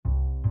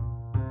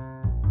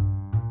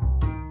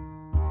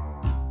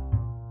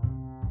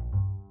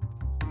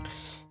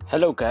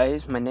Hello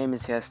guys, my name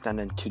is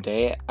Yastan and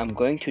today I'm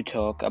going to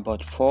talk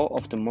about 4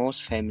 of the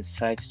most famous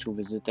sites to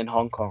visit in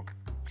Hong Kong.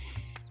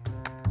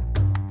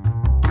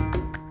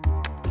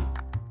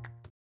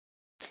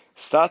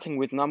 Starting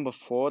with number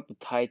 4, the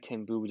Tai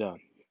Tin Buddha.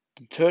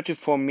 The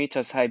 34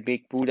 meters high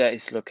Big Buddha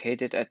is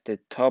located at the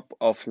top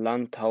of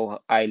Lantau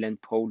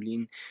Island Po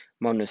Lin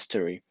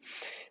Monastery.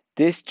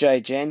 This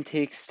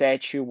gigantic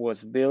statue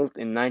was built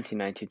in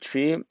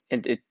 1993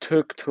 and it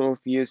took 12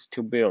 years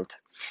to build.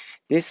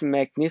 This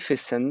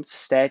magnificent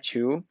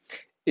statue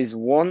is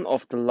one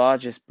of the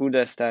largest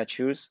Buddha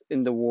statues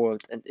in the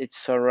world, and it's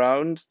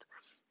surrounded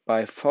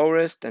by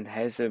forest and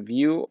has a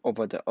view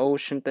over the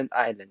ocean and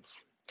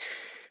islands.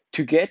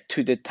 To get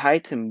to the Tai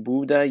Tin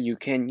Buddha, you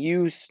can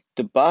use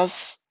the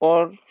bus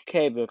or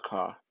cable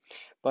car,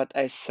 but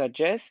I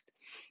suggest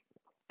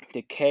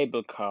the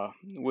cable car,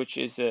 which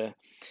is a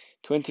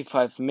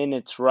 25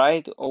 minutes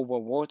ride over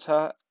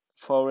water,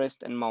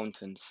 forest, and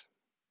mountains.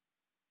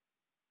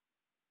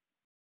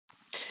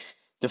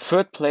 The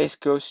third place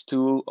goes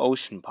to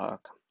Ocean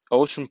Park.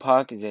 Ocean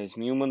Park is an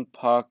amusement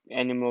park,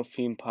 animal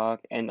theme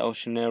park, and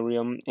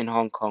oceanarium in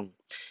Hong Kong.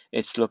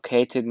 It's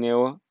located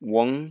near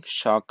Wong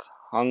Shak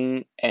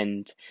Hung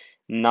and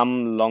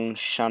Nam Long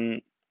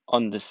Shan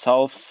on the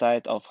south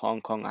side of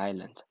Hong Kong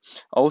Island.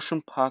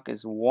 Ocean Park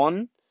is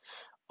one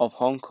of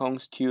Hong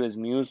Kong's 2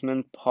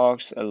 amusement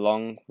parks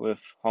along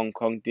with Hong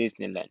Kong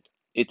Disneyland.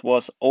 It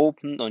was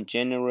opened on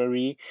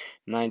January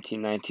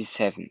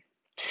 1997.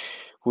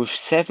 With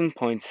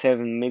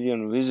 7.7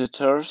 million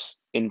visitors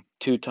in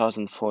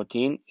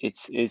 2014, it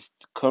is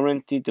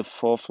currently the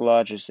 4th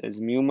largest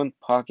amusement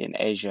park in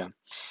Asia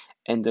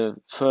and the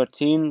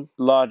 13th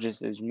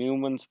largest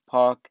amusement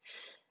park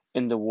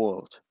in the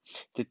world.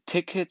 The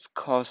tickets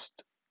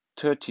cost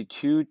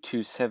 $32 to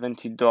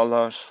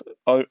 $70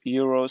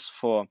 euros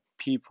for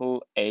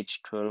people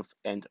aged 12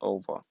 and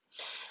over.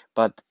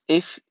 But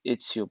if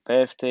it's your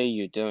birthday,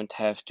 you don't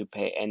have to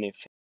pay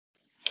anything.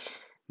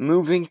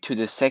 Moving to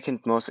the second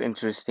most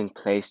interesting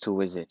place to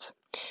visit,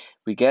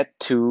 we get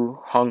to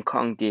Hong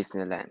Kong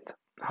Disneyland.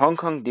 Hong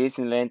Kong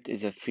Disneyland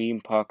is a theme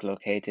park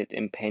located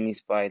in Penny's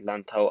Bay,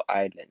 Lantau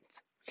Island.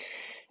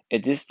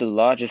 It is the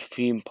largest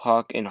theme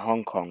park in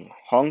Hong Kong.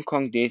 Hong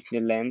Kong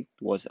Disneyland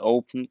was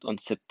opened on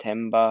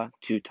September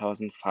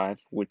 2005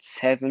 with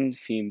 7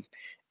 theme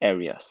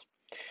areas.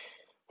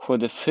 For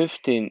the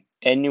 15th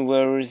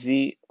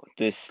anniversary,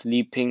 the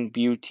Sleeping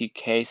Beauty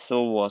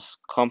Castle was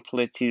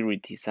completely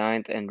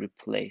redesigned and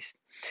replaced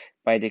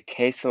by the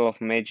Castle of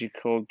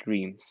Magical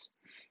Dreams.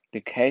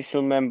 The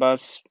castle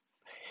members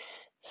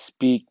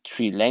speak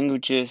 3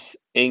 languages: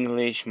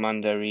 English,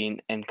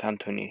 Mandarin, and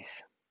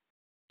Cantonese.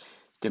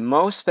 The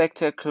most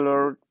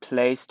spectacular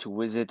place to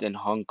visit in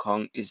Hong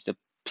Kong is the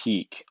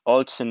Peak,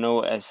 also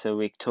known as the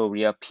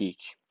Victoria Peak.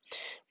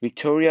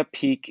 Victoria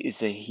Peak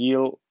is a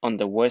hill on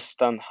the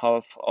western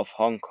half of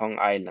Hong Kong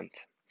Island.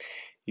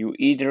 You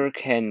either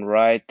can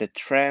ride the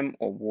tram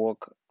or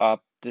walk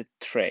up the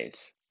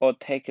trails, or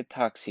take a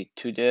taxi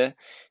to the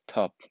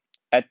top.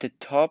 At the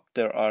top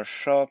there are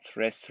shops,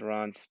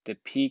 restaurants, the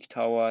Peak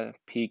Tower,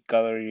 Peak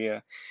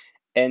Gallery,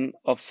 and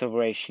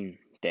observation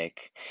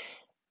deck.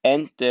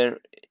 And there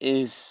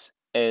is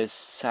a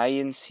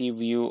sciencey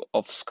view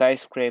of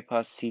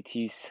skyscrapers,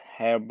 cities,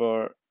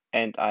 harbour,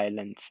 and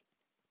islands.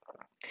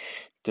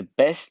 The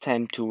best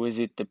time to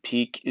visit the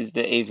peak is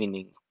the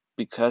evening,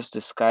 because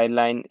the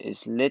skyline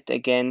is lit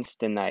against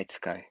the night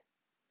sky.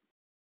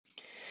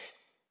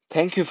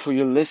 Thank you for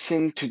your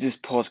listening to this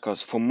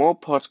podcast. For more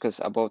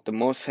podcasts about the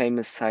most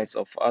famous sites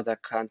of other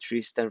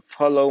countries, then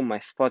follow my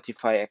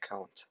Spotify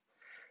account.